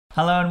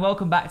Hello and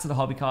welcome back to the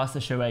Hobbycast,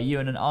 the show where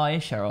Euan and I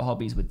share our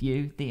hobbies with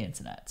you, the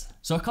internet.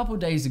 So a couple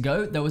of days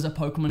ago, there was a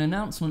Pokemon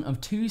announcement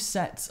of two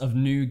sets of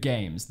new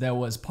games. There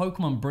was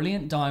Pokemon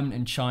Brilliant Diamond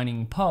and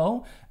Shining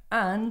Pearl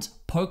and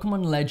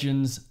Pokemon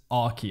Legends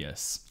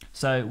Arceus.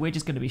 So we're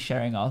just going to be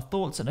sharing our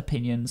thoughts and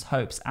opinions,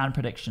 hopes and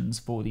predictions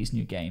for these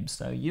new games.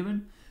 So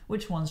Euan,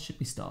 which ones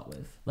should we start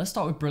with? Let's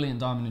start with Brilliant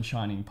Diamond and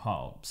Shining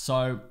Pearl.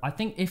 So I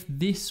think if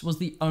this was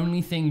the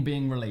only thing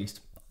being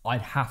released,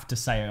 I'd have to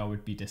say I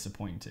would be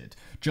disappointed,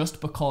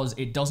 just because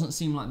it doesn't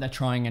seem like they're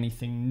trying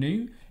anything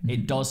new.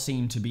 It does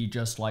seem to be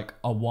just like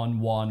a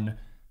 1-1,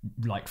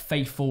 like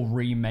faithful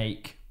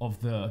remake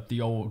of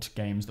the old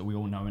games that we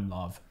all know and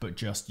love, but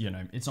just, you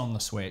know, it's on the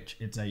Switch,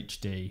 it's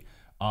HD.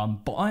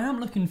 But I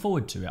am looking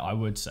forward to it, I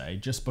would say,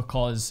 just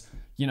because,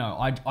 you know,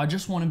 I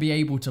just want to be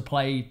able to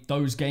play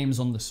those games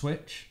on the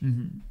Switch.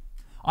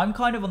 I'm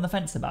kind of on the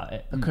fence about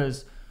it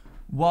because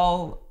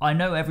while I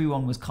know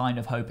everyone was kind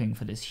of hoping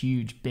for this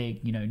huge,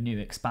 big, you know, new,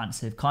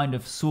 expansive, kind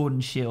of Sword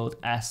and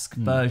Shield-esque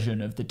version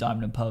of the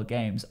Diamond and Pearl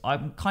games,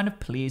 I'm kind of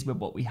pleased with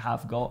what we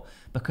have got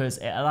because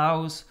it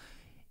allows,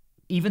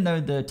 even though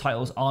the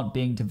titles aren't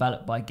being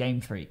developed by Game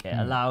Freak, it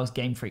allows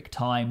Game Freak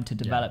time to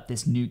develop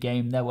this new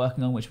game they're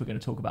working on, which we're going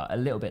to talk about a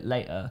little bit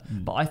later.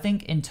 But I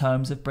think in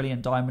terms of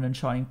Brilliant Diamond and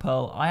Shining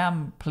Pearl, I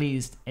am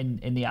pleased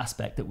in the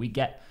aspect that we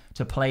get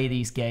to play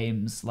these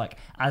games like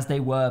as they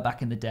were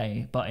back in the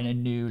day, but in a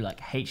new like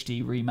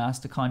HD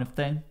remaster kind of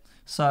thing.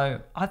 So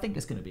I think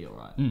it's going to be all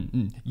right.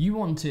 You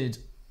wanted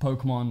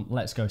Pokemon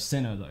Let's Go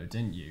Sinnoh though,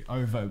 didn't you?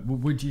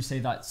 Would you say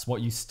that's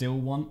what you still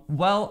want?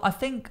 Well, I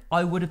think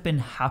I would have been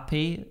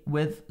happy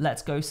with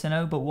Let's Go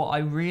Sinnoh, but what I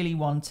really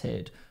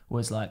wanted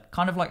was like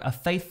kind of like a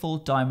faithful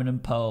Diamond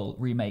and Pearl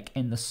remake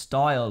in the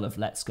style of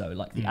Let's Go,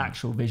 like the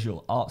actual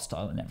visual art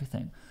style and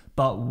everything,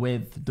 but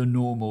with the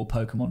normal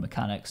Pokemon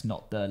mechanics,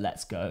 not the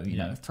Let's Go, you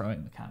know,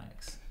 throwing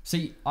mechanics.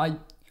 See, I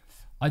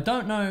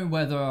don't know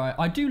whether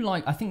I do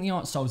like, I think the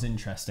art style is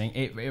interesting.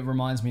 It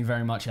reminds me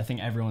very much, I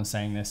think everyone's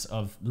saying this,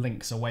 of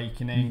Link's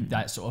Awakening,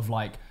 that sort of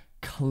like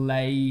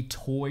clay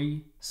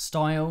toy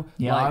style.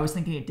 Yeah, like, I was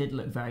thinking it did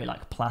look very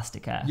like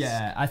plastic-esque.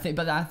 Yeah, I think,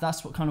 but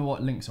that's what kind of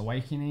what Link's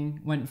Awakening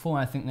went for.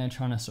 I think they're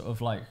trying to sort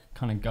of like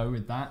kind of go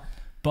with that.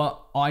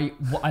 But I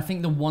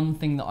think the one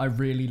thing that I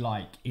really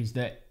like is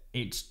that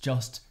it's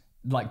just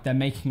like they're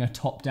making a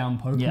top-down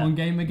Pokemon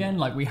game again.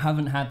 Like we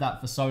haven't had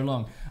that for so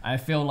long. I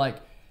feel like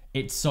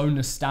it's so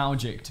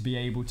nostalgic to be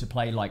able to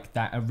play like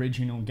that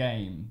original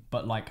game,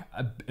 but like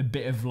a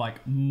bit of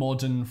like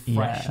modern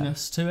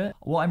freshness to it.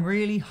 What I'm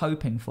really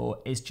hoping for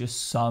is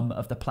just some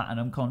of the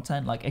platinum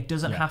content. Like it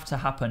doesn't have to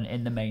happen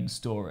in the main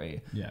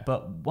story.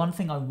 But one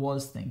thing I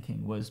was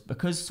thinking was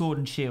because Sword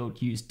and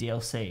Shield used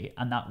DLC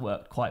and that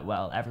worked quite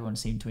well, everyone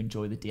seemed to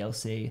enjoy the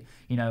DLC.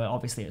 You know,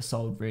 obviously it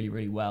sold really,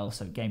 really well.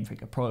 So Game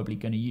Freak are probably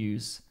going to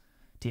use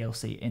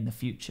DLC in the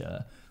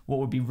future. What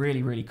would be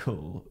really, really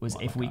cool was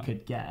if we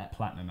could get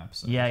platinum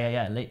episode.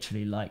 Yeah.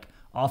 Literally, like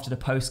after the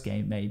post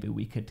game, maybe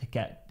we could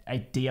get a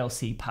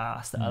DLC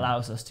pass that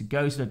allows us to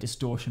go to the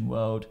Distortion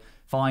World,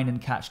 find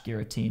and catch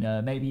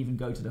Giratina, maybe even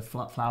go to the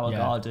Flower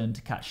Garden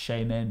to catch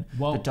Shaman,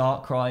 the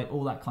Darkrai,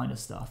 all that kind of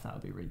stuff. That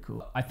would be really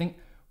cool. I think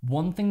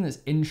one thing that's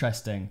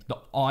interesting that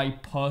I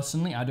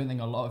don't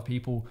think a lot of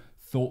people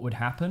thought would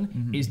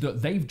happen is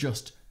that they've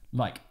just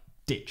like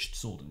ditched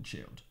Sword and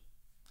Shield.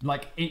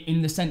 Like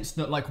in the sense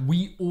that like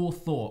we all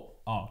thought,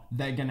 oh,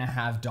 they're gonna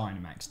have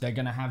Dynamax, they're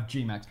gonna have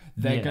Gmax,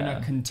 they're gonna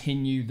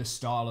continue the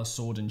style of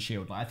Sword and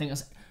Shield. Like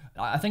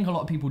I think a lot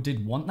of people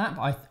did want that,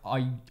 but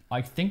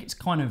I think it's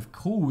kind of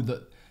cool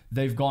that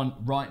they've gone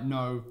right.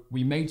 No,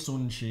 we made Sword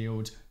and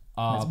Shield.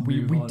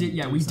 We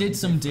did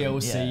some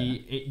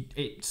DLC.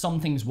 It some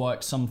things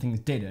worked, some things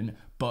didn't.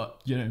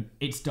 But you know,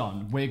 it's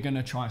done. We're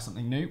gonna try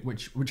something new,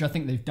 which I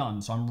think they've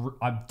done. So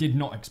I did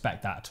not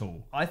expect that at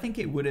all. I think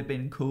it would have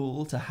been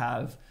cool to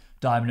have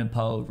Diamond and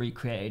Pearl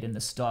recreated in the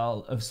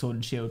style of Sword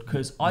and Shield,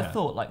 because I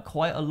thought like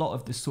quite a lot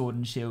of the Sword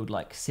and Shield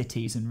like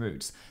cities and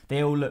routes,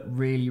 they all look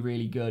really,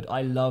 really good.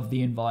 I love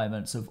the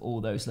environments of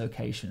all those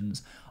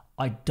locations.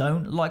 I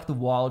don't like the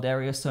wild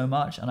area so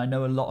much, and I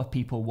know a lot of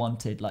people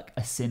wanted like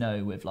a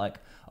Sinnoh with like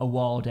a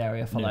wild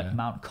area for like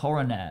Mount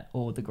Coronet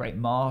or the Great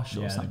Marsh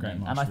or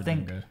something. And I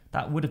think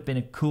that would have been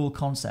a cool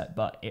concept,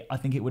 but I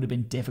think it would have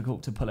been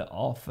difficult to pull it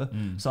off.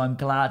 So I'm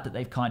glad that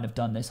they've kind of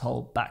done this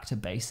whole back to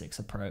basics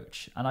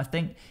approach, and I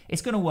think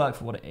it's going to work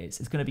for what it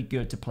is. It's going to be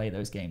good to play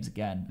those games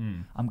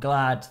again. I'm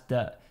glad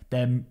that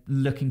they're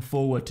looking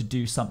forward to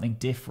do something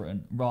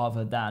different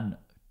rather than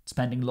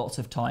spending lots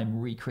of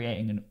time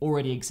recreating an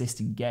already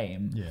existing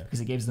game,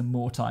 because it gives them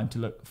more time to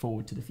look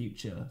forward to the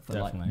future for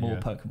like more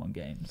Pokemon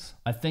games.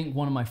 I think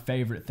one of my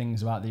favorite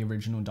things about the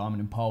original Diamond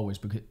and Pearl was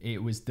because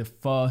it was the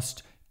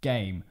first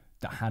game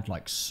that had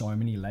like so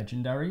many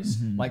legendaries.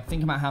 Like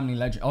think about how many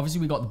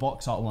obviously we got the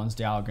box art ones,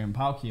 Dialga and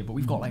Palkia, but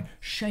we've got like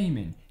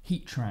Shaman,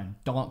 Heatran,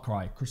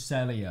 Darkrai,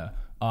 Cresselia,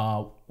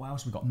 what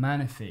else we got?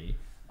 Manaphy.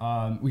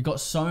 We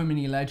got so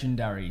many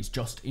legendaries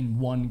just in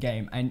one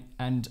game,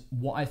 and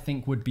what I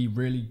think would be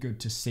really good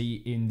to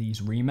see in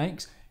these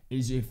remakes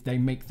is if they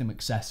make them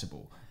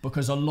accessible,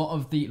 because a lot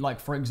of the, like,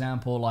 for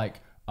example,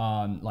 like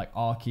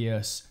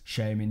Arceus,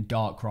 Shaman,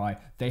 Darkrai,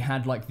 they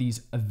had like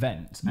these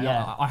events. And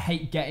I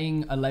hate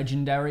getting a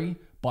legendary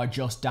by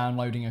just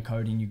downloading a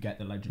code and you get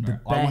the legendary.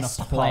 I want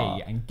to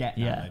play and get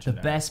that legendary.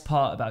 The best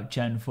part about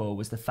Gen 4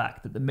 was the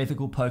fact that the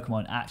mythical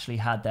Pokemon actually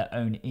had their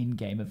own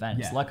in-game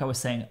events. Yeah. Like I was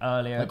saying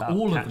earlier, like about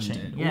all catching. Of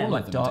them did. Yeah, all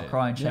like of them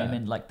Darkrai and did.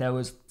 Shaman. Like there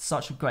was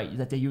such a great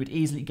that you would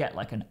easily get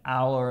like an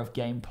hour of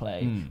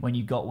gameplay when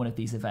you got one of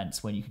these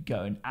events, when you could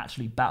go and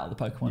actually battle the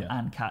Pokemon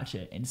and catch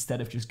it, instead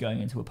of just going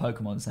into a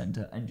Pokemon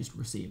Center and just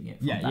receiving it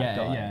from that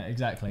guy. Yeah,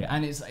 exactly.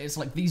 And it's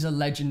like, these are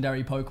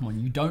legendary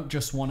Pokemon. You don't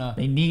just want to...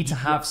 They need to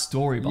have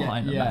story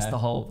behind them. That's the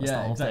whole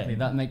exactly. thing.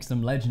 That makes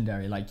them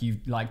legendary. Like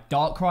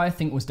Darkrai, I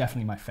think, was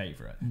definitely my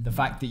favorite. The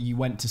fact that you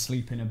went to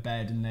sleep in a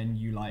bed and then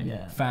you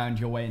found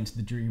your way into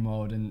the dream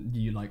world and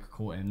you like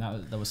caught him.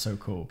 That was so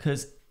cool.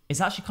 Because it's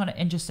actually kind of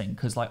interesting,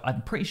 because like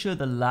I'm pretty sure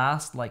the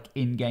last like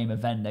in-game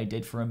event they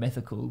did for a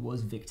mythical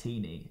was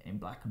Victini in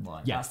Black and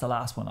White. That's the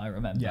last one I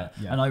remember.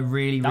 And I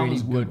really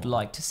would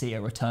like to see a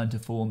return to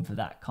form for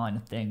that kind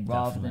of thing,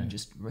 rather than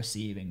just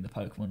receiving the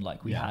Pokemon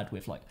like we had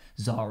with like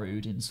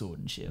Zarude in Sword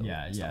and Shield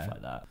and stuff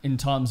like that. In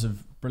terms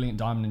of Brilliant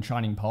Diamond and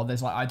Shining Pearl,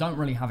 there's like, I don't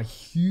really have a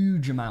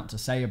huge amount to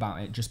say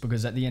about it, just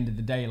because at the end of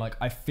the day, like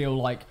I feel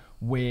like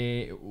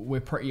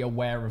we're pretty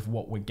aware of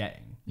what we're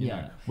getting. You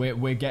know,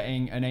 we're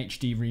getting an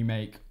HD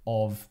remake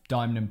of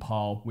Diamond and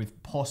Pearl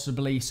with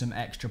possibly some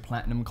extra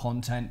platinum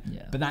content,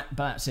 but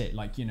that's it.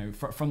 Like, you know,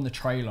 from the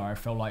trailer, I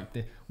feel like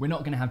we're not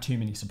going to have too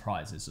many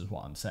surprises, is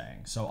what I'm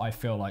saying. So I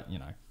feel like, you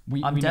know,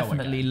 I'm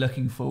definitely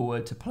looking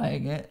forward to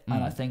playing it,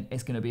 and I think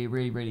it's going to be a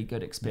really, really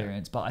good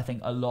experience. But I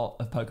think a lot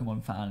of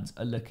Pokemon fans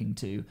are looking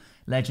to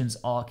Legends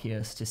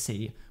Arceus to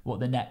see what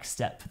the next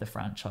step for the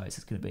franchise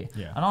is going to be.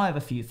 And I have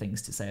a few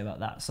things to say about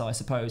that, so I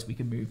suppose we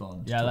can move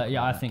on.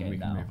 I think we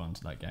can move on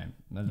to that game.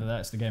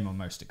 That's the game I'm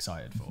most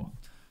excited for.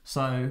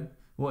 So,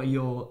 what are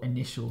your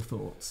initial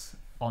thoughts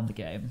on the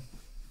game?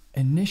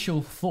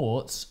 Initial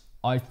thoughts,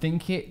 I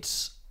think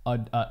it's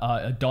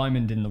a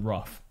diamond in the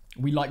rough.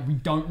 We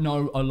don't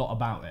know a lot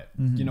about it.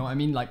 You know what I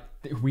mean? Like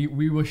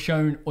we were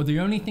shown, or the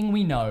only thing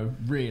we know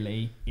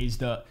really is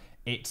that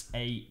it's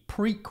a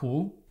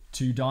prequel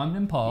to Diamond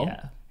and Pearl.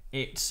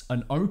 It's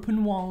an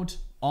open world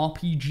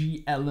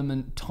RPG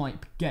element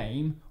type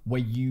game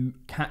where you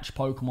catch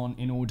Pokemon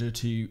in order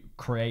to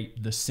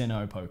create the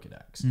Sinnoh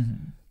Pokedex.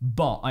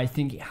 But I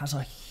think it has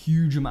a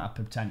huge amount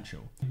of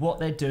potential. What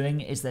they're doing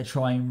is they're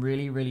trying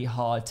really, really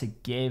hard to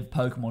give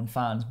Pokemon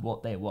fans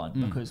what they want,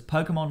 because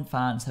Pokemon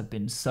fans have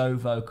been so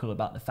vocal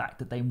about the fact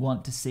that they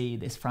want to see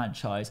this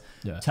franchise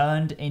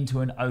turned into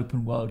an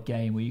open world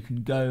game where you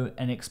can go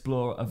and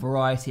explore a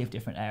variety of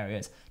different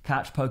areas,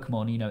 catch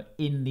Pokemon, you know,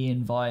 in the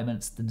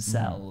environments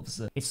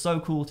themselves. It's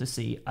so cool to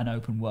see an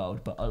open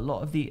world, but a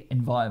lot of the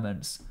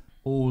environments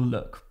all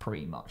look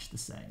pretty much the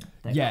same.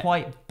 They're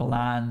quite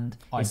bland.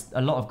 It's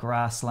a lot of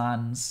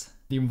grasslands.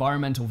 The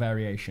environmental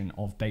variation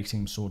of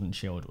baiting Sword and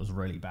Shield was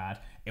really bad.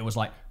 It was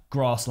like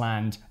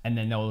grassland, and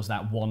then there was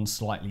that one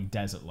slightly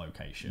desert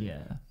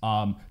location.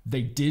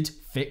 They did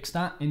fix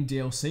that in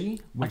DLC,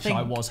 which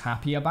I was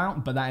happy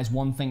about, but that is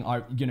one thing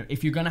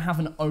if you're going to have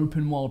an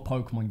open world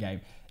Pokemon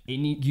game,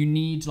 you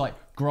need like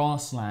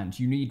grassland,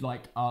 you need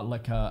like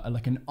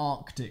an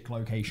Arctic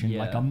location,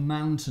 like a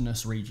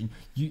mountainous region.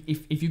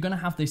 If you're gonna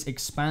have this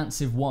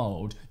expansive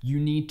world, you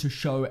need to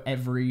show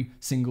every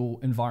single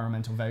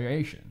environmental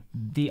variation.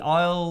 The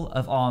Isle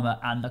of Armor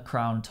and the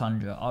Crown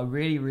Tundra are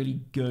really, really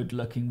good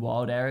looking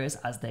wild areas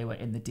as they were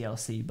in the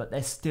DLC, but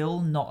there's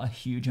still not a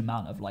huge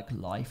amount of like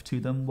life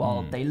to them.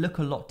 While they look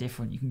a lot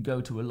different, you can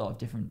go to a lot of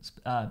different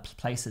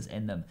places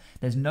in them.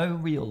 There's no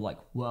real like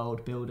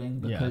world building,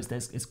 because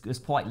there's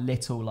quite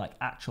little like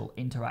actual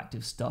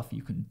interactive stuff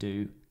you can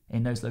do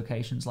in those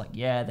locations. Like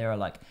there are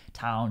like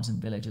towns and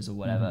villages or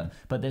whatever,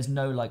 but there's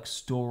no like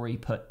story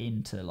put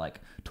into like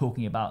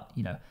talking about,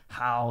 you know,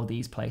 how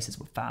these places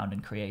were found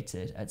and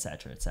created,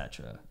 etc,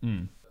 etc.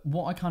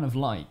 What I kind of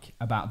like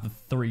about the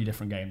 3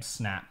 different games,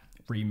 Snap,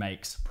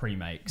 remakes,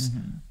 premakes,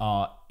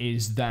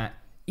 is that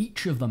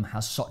each of them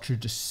has such a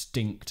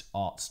distinct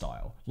art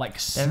style. Like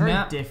They're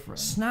very different.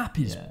 Snap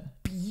is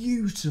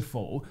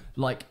beautiful.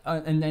 Like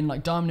and then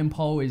like Diamond and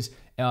Pearl is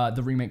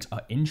the remakes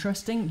are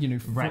interesting, you know,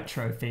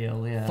 retro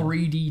feel,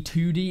 3D,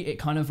 2D. It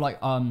kind of like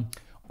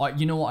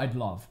you know what I'd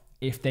love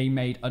if they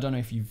made, I don't know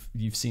if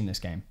you've seen this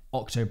game,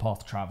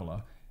 Octopath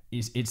Traveler.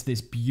 It's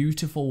this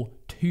beautiful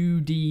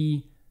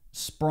 2D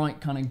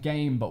sprite kind of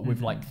game, but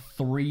with like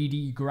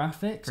 3D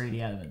graphics, 3D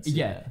elements.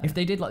 If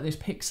they did like this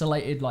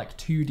pixelated like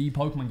 2D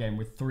Pokemon game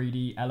with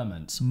 3D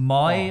elements.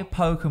 My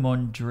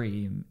Pokemon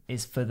dream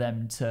is for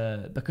them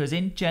to, because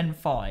in Gen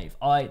 5,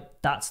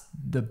 that's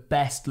the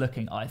best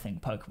looking I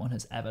think Pokemon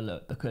has ever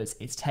looked, because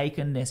it's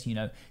taken this, you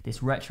know,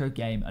 this retro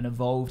game and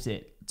evolved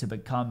it to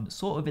become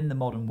sort of in the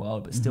modern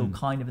world, but still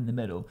kind of in the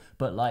middle.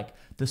 But like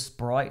the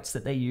sprites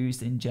that they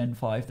used in Gen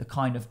 5, the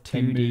kind of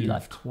 2D,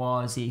 like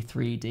quasi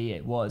 3D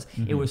it was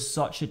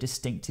such a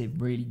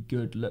distinctive, really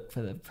good look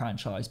for the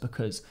franchise,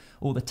 because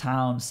all the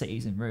towns,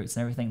 cities and routes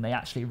and everything, they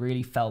actually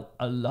really felt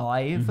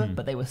alive,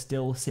 but they were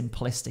still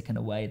simplistic in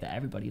a way that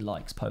everybody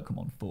likes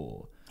Pokemon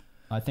for.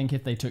 I think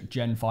if they took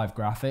Gen 5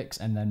 graphics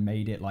and then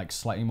made it like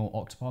slightly more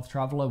Octopath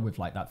Traveler with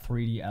like that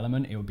 3D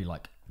element, it would be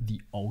like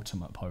the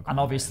ultimate Pokemon. And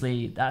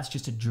obviously that's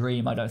just a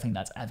dream. I don't think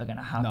that's ever going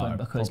to happen,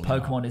 because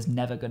Pokemon is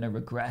never going to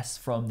regress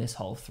from this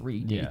whole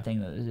 3D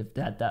thing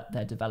that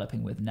they're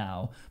developing with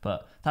now.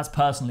 But that's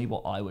personally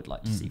what I would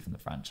like to see from the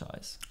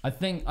franchise. I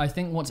think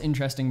what's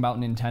interesting about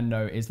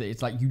Nintendo is that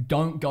it's like you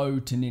don't go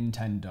to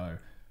Nintendo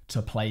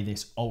to play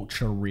this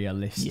ultra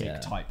realistic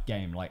type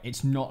game. Like,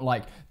 it's not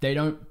like they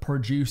don't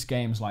produce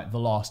games like The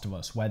Last of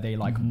Us where they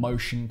like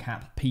motion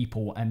cap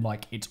people and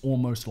like it's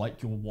almost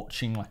like you're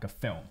watching like a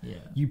film.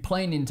 You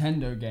play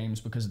Nintendo games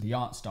because of the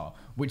art style,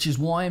 which is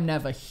why I'm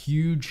never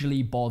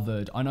hugely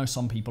bothered. I know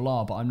some people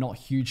are, but I'm not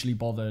hugely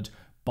bothered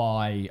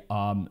by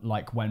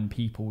like when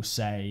people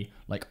say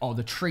like, oh,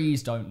 the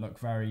trees don't look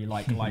very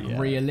like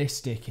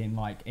realistic in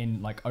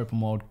open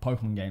world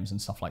Pokemon games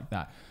and stuff like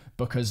that.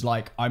 Because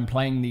like I'm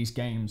playing these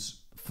games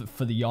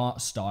for the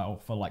art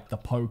style, for like the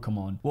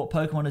Pokemon. What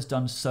Pokemon has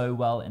done so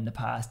well in the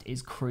past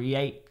is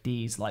create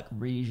these like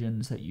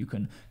regions that you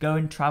can go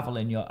and travel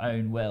in your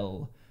own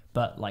will.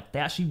 But like they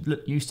actually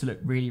used to look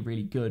really,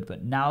 really good.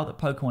 But now that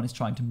Pokemon is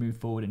trying to move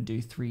forward and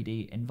do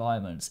 3D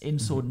environments, in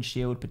Sword and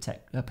Shield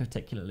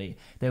particularly,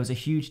 there was a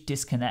huge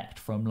disconnect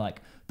from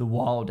like the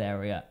wild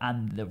area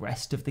and the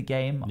rest of the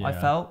game, I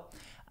felt.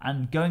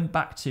 And going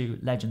back to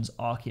Legends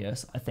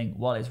Arceus, I think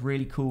while it's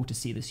really cool to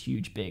see this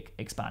huge, big,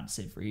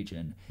 expansive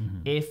region,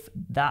 if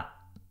that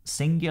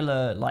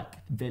singular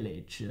like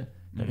village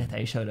that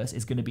they showed us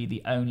is going to be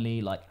the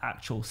only like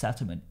actual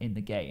settlement in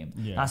the game,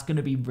 that's going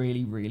to be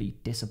really, really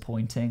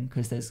disappointing,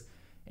 because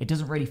it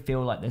doesn't really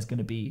feel like there's going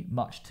to be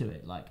much to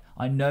it. Like,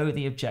 I know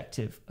the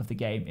objective of the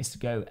game is to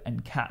go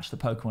and catch the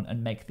Pokemon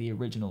and make the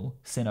original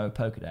Sinnoh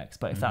Pokedex,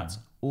 but if that's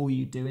all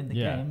you do in the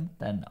game,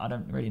 then I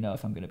don't really know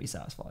if I'm going to be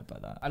satisfied by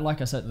that. And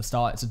like I said at the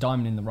start, it's a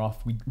diamond in the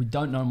rough. We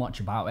don't know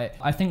much about it.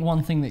 I think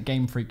one thing that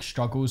Game Freak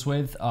struggles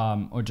with,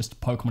 or just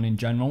Pokemon in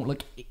general,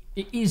 like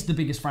it is the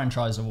biggest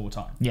franchise of all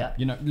time. Yeah.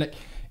 You know, like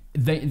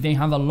they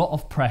have a lot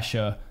of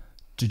pressure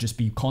to just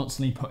be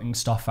constantly putting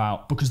stuff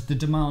out because the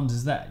demand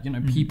is there. You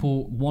know,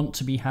 people want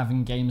to be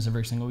having games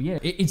every single year.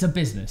 It's a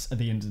business at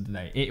the end of the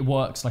day. It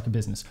works like a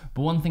business.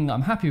 But one thing that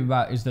I'm happy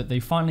about is that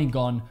they've finally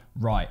gone,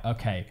 right,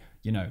 okay,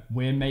 you know,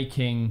 we're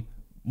making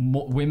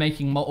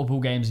multiple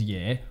games a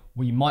year.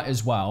 We might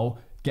as well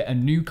get a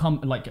new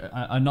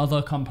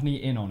another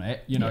company in on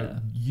it. You know,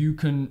 you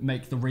can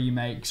make the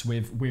remakes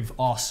with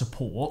our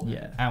support,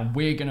 and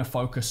we're gonna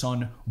focus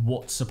on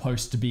what's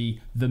supposed to be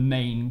the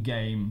main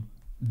game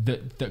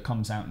that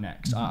comes out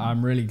next.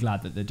 I'm really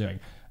glad that they're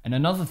doing. And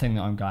another thing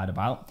that I'm glad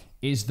about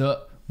is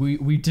that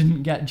we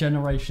didn't get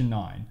Generation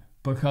 9.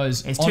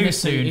 Because it's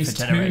honestly, too soon for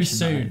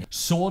Generation 9.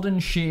 Sword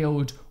and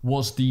Shield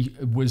was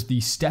the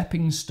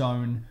stepping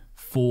stone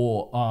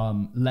for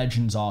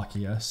Legends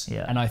Arceus,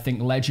 and I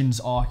think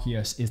Legends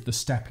Arceus is the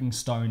stepping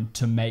stone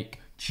to make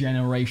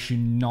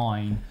Generation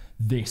 9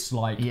 this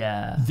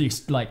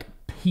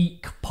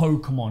peak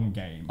Pokemon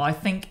game. I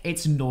think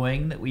it's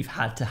annoying that we've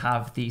had to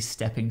have these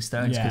stepping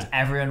stones because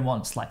everyone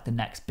wants like the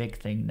next big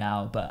thing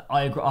now. But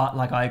I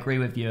agree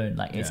with you, and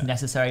like it's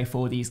necessary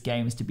for these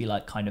games to be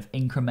like kind of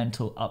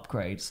incremental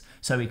upgrades,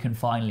 so we can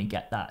finally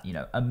get that, you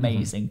know,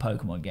 amazing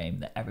Pokemon game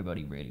that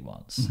everybody really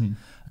wants.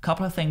 A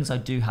couple of things I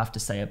do have to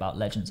say about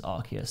Legends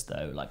Arceus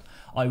though, like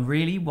I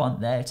really want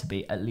there to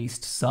be at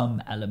least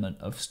some element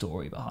of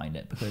story behind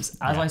it, because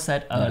as I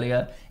said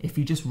earlier, if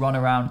you just run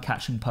around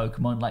catching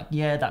Pokemon, like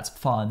that's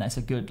fun, that's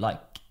a good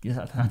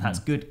that's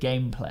good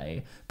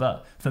gameplay,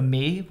 but for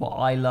me what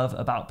I love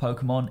about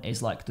Pokemon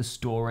is like the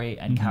story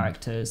and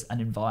characters and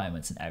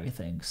environments and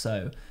everything.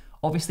 So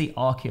obviously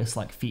Arceus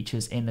like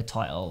features in the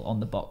title, on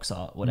the box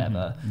art,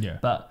 whatever,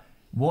 but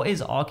what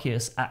is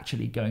Arceus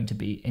actually going to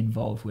be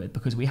involved with?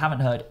 Because we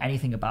haven't heard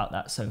anything about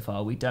that so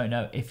far. We don't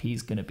know if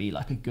he's going to be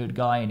like a good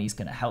guy and he's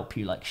going to help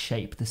you like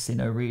shape the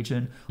Sinnoh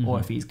region,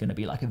 or if he's going to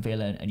be like a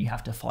villain and you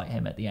have to fight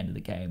him at the end of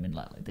the game in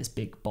like this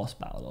big boss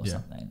battle or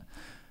something.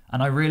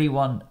 And I really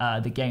want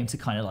the game to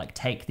kind of like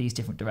take these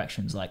different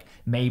directions. Like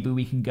maybe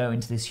we can go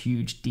into this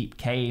huge deep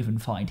cave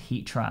and find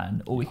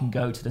Heatran, or we can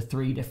go to the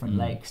 3 different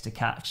lakes to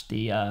catch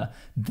the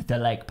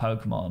lake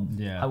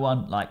Pokemon. I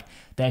want like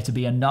there to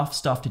be enough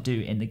stuff to do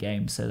in the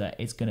game so that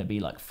it's going to be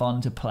like fun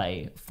to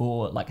play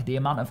for like the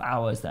amount of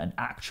hours that an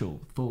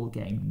actual full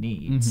game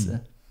needs.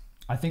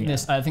 I think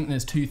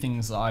there's 2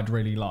 things that I'd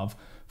really love.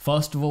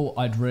 First of all,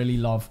 I'd really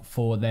love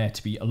for there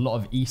to be a lot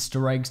of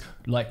Easter eggs,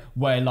 like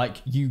where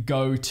like you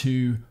go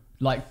to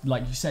like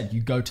you said, you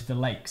go to the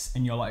lakes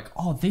and you're like,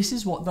 oh, this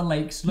is what the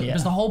lakes look.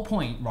 Because the whole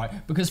point,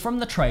 right? Because from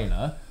the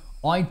trailer,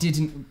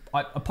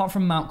 apart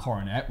from Mount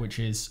Coronet, which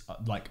is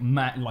like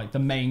the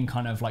main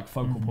kind of like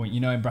focal point,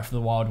 in Breath of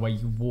the Wild, where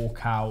you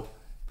walk out,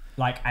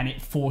 and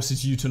it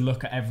forces you to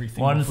look at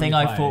everything. One thing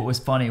I thought was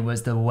funny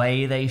was the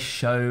way they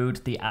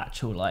showed the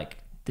actual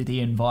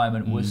the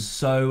environment was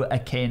so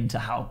akin to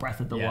how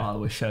Breath of the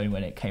Wild was shown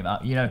when it came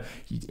out.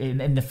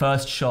 In the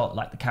first shot,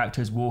 the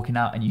character is walking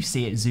out and you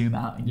see it zoom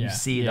out and you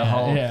see the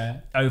whole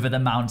over the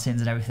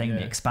mountains and everything,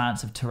 the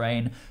expanse of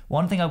terrain.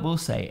 One thing I will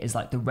say is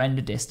the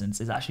render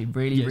distance is actually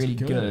really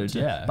good.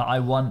 But I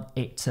want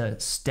it to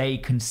stay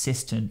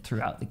consistent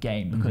throughout the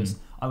game, because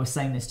I was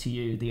saying this to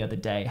you the other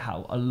day,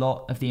 how a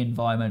lot of the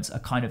environments are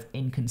kind of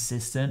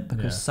inconsistent,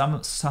 because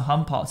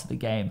some parts of the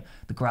game,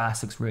 the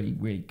grass looks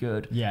really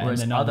good.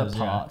 Whereas other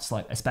parts,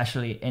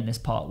 especially in this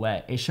part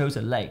where it shows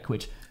a lake,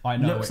 which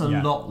looks a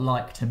lot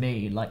like, to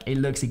me, it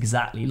looks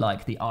exactly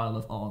like the Isle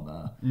of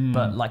Armor,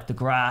 but the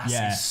grass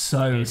is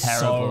so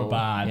terrible. So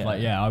bad.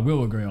 I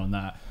will agree on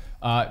that.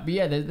 But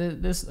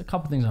there's a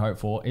couple of things I hope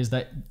for, is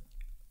that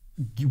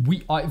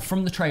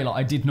from the trailer,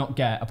 I did not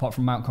get, apart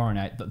from Mount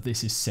Coronet, that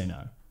this is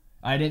Sinnoh.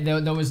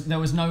 There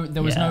was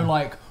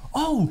no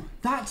oh,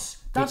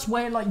 that's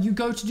where you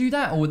go to do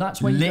that, or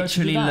that's where you go to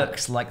do that. Literally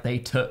looks like they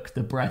took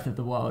the Breath of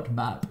the Wild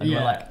map and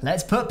were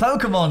let's put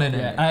Pokemon in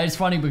it. It's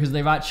funny because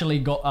they've actually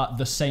got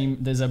the same.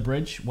 There's a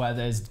bridge where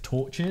there's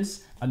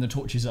torches, and the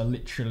torches are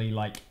literally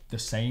the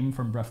same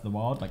from Breath of the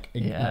Wild,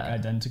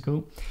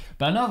 identical.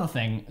 But another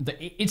thing,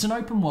 it's an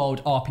open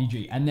world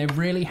RPG, and they're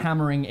really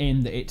hammering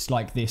in that it's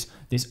this.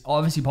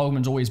 Obviously,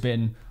 Pokemon's always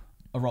been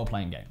a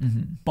role-playing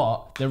game,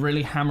 but they're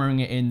really hammering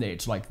it in that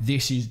it's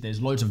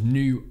there's loads of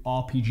new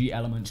RPG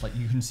elements,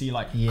 you can see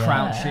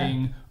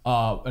crouching,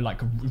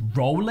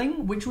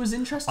 rolling, which was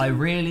interesting. I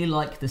really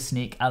like the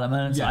sneak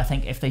elements. I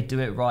think if they do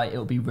it right,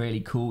 it'll be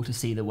really cool to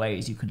see the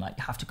ways you can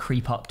have to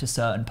creep up to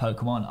certain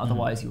Pokemon,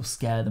 otherwise you'll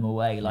scare them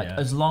away.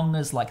 As long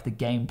as the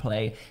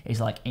gameplay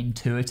is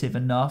intuitive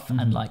enough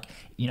and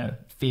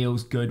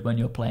feels good when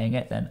you're playing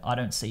it, then I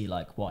don't see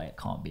why it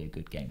can't be a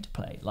good game to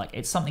play.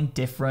 It's something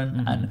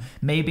different, and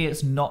maybe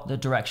it's not the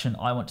direction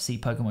I want to see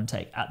Pokemon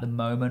take at the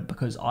moment,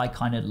 because I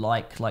kind of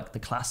like the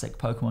classic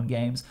Pokemon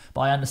games,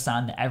 but I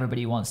understand that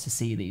everybody wants to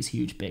see these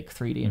huge big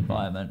 3D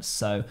environments.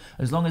 So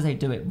as long as they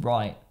do it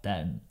right,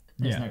 then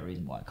there's no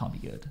reason why it can't be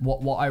good.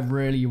 What I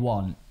really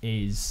want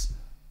is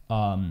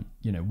when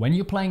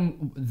you're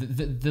playing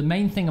the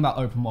main thing about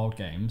open world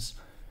games,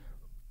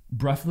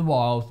 Breath of the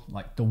Wild,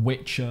 The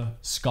Witcher,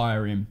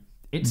 Skyrim,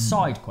 it's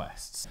side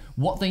quests.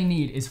 What they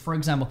need is, for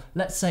example,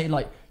 let's say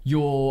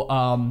you're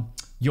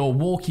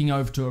walking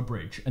over to a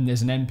bridge and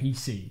there's an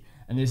NPC,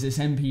 and there's this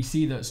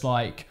NPC that's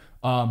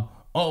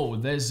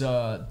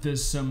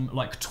there's some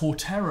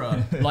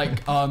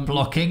Torterra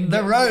blocking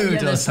the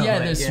road or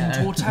something. There's some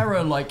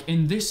Torterra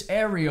in this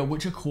area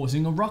which are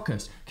causing a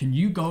ruckus. Can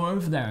you go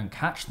over there and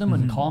catch them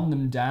and calm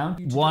them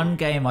down? One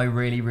game I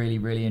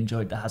really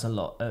enjoyed that has a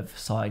lot of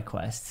side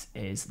quests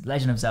is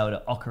Legend of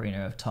Zelda: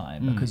 Ocarina of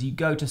Time, because you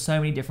go to so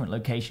many different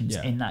locations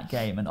in that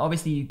game, and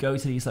obviously you go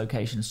to these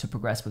locations to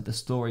progress with the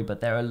story, but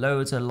there are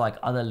loads of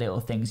other little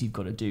things you've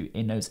got to do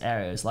in those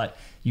areas.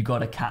 You got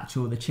to catch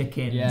all the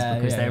chickens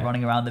because they're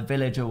running around the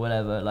village or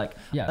whatever.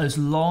 As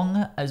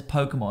long as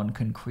Pokemon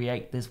can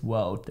create this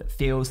world that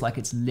feels like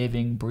it's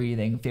living,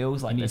 breathing,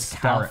 feels like there's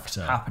stuff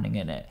happening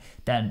in it,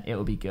 then it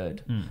will be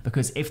good.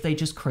 Because if they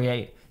just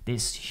create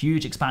this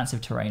huge expansive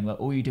terrain where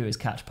all you do is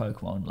catch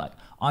Pokemon,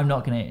 I'm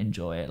not going to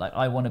enjoy it.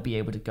 I want to be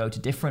able to go to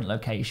different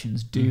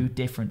locations, do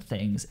different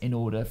things in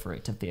order for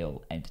it to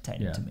feel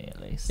entertaining to me,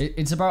 at least.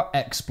 It's about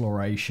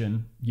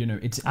exploration,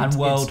 it's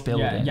world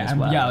building as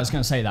well. I was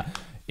going to say that.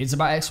 It's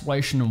about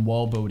exploration and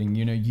world building.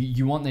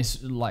 You want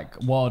this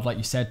world, like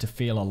you said, to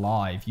feel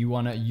alive. You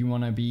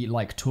wanna be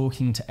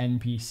talking to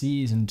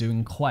NPCs and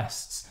doing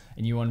quests,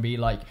 and you want to be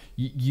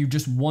you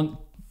just want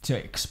to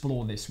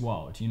explore this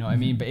world. You know what I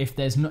mean? But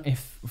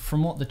if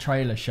from what the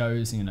trailer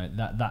shows,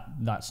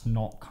 that's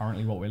not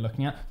currently what we're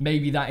looking at.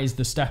 Maybe that is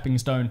the stepping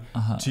stone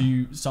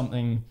to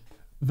something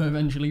that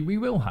eventually we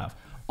will have.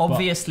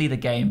 Obviously, the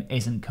game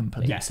isn't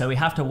complete, so we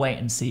have to wait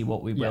and see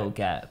what we will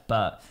get.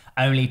 But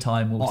only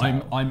time will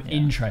tell. I'm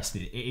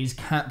interested. It has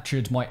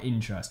captured my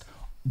interest.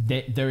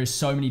 There is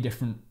so many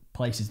different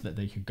places that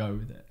they could go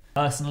with it.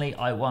 Personally,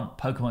 I want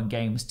Pokemon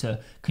games to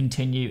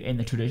continue in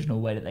the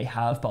traditional way that they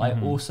have, but I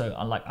also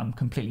I'm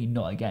completely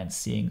not against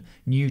seeing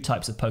new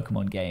types of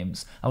Pokemon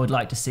games. I would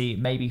like to see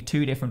maybe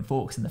two different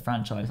forks in the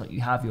franchise.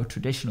 You have your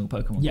traditional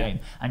Pokemon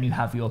game and you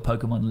have your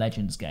Pokemon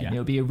Legends game. It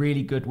would be a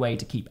really good way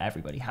to keep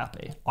everybody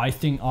happy. I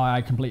think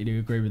I completely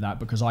agree with that,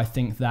 because I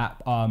think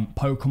that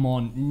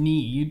Pokemon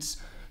needs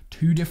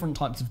two different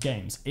types of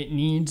games. It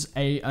needs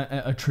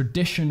a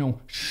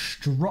traditional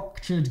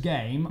structured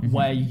game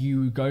where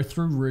you go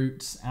through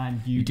routes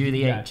and you do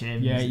the 8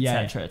 gyms,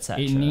 etc,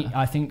 etc.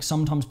 I think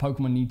sometimes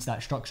Pokemon needs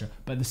that structure,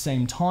 but at the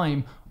same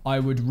time, I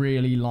would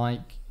really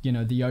like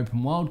the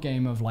open world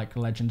game of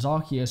Legends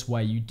Arceus,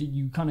 where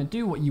you kind of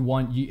do what you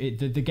want.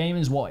 The game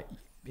is what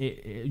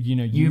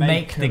you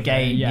make the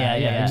game.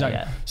 Exactly.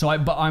 Yeah. So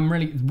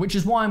which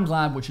is why I'm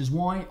glad, which is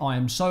why I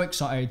am so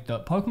excited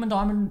that Pokemon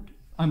Diamond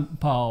and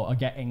Pearl are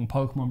getting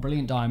Pokemon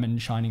Brilliant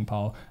Diamond, Shining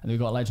Pearl, and they've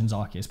got Legends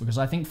Arceus, because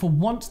I think for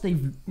once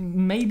they've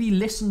maybe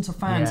listened to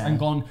fans and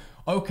gone,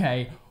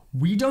 okay,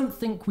 we don't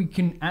think we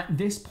can at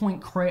this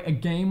point create a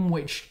game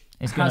which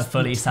it's going to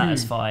fully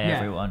satisfy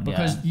everyone.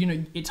 Because, you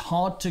know, it's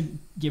hard to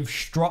give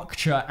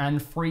structure and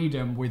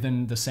freedom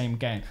within the same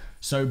game.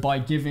 So by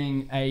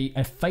giving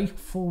a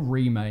faithful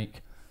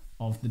remake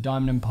of the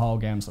Diamond and Pearl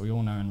games that we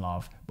all know and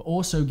love, but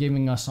also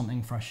giving us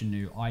something fresh and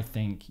new, I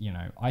think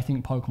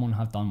Pokemon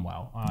have done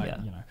well.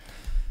 You know.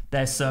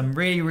 There's some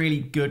really,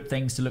 really good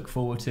things to look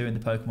forward to in the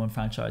Pokemon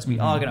franchise. We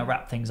are going to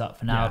wrap things up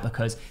for now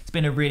because it's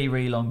been a really,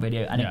 really long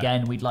video. And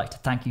again, we'd like to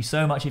thank you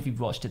so much if you've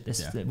watched it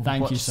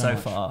Thank you so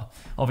much. far.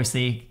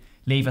 Obviously,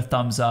 leave a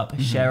thumbs up,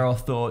 share our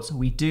thoughts.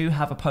 We do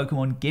have a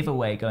Pokemon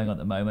giveaway going on at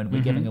the moment.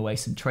 We're giving away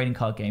some trading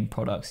card game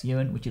products.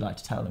 Euan, would you like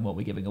to tell them what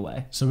we're giving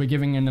away? So we're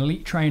giving an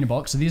Elite Trainer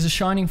Box. So these are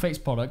Shining Fates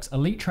products.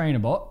 Elite Trainer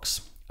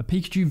Box, a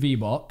Pikachu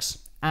V-Box,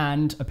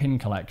 and a pin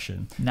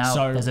collection. Now,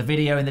 there's a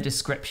video in the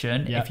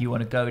description. If you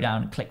want to go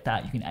down and click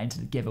that, you can enter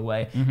the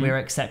giveaway. We're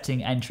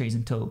accepting entries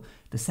until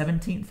the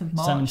 17th of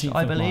March,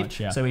 I believe.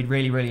 So we'd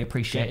really, really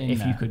appreciate it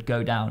if you could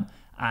go down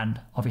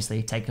and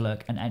obviously take a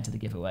look and enter the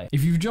giveaway.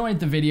 If you've enjoyed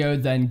the video,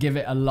 then give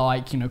it a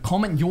like, you know,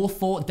 comment your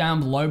thought down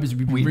below, because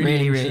we'd be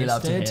really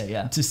love to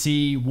hear, to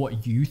see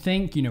what you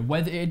think. You know,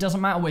 whether it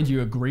doesn't matter whether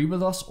you agree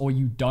with us or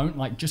you don't,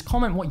 like, just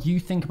comment what you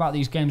think about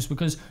these games,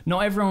 because not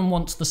everyone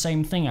wants the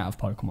same thing out of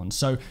Pokemon.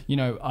 So, you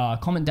know,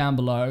 comment down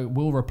below.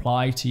 We'll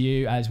reply to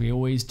you as we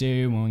always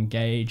do. We'll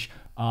engage.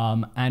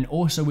 And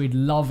also we'd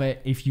love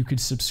it if you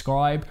could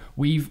subscribe.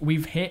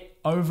 We've hit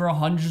over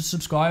 100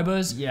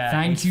 subscribers.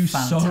 Thank you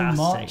so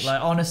much.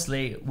 Like,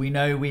 honestly, we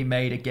know we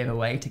made a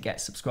giveaway to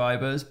get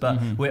subscribers, but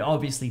we're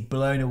obviously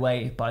blown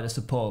away by the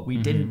support. We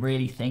didn't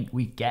really think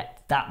we'd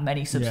get that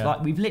many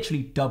subscribers. We've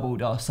literally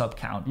doubled our sub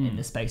count in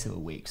the space of a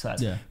week. So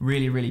that's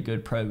really, really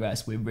good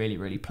progress. We're really,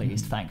 really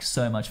pleased. Thanks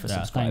so much for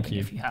subscribing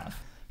if you have.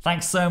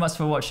 Thanks so much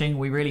for watching.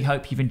 We really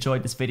hope you've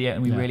enjoyed this video,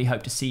 and we really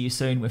hope to see you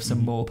soon with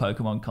some more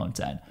Pokemon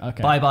content.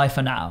 Bye bye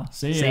for now.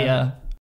 See ya.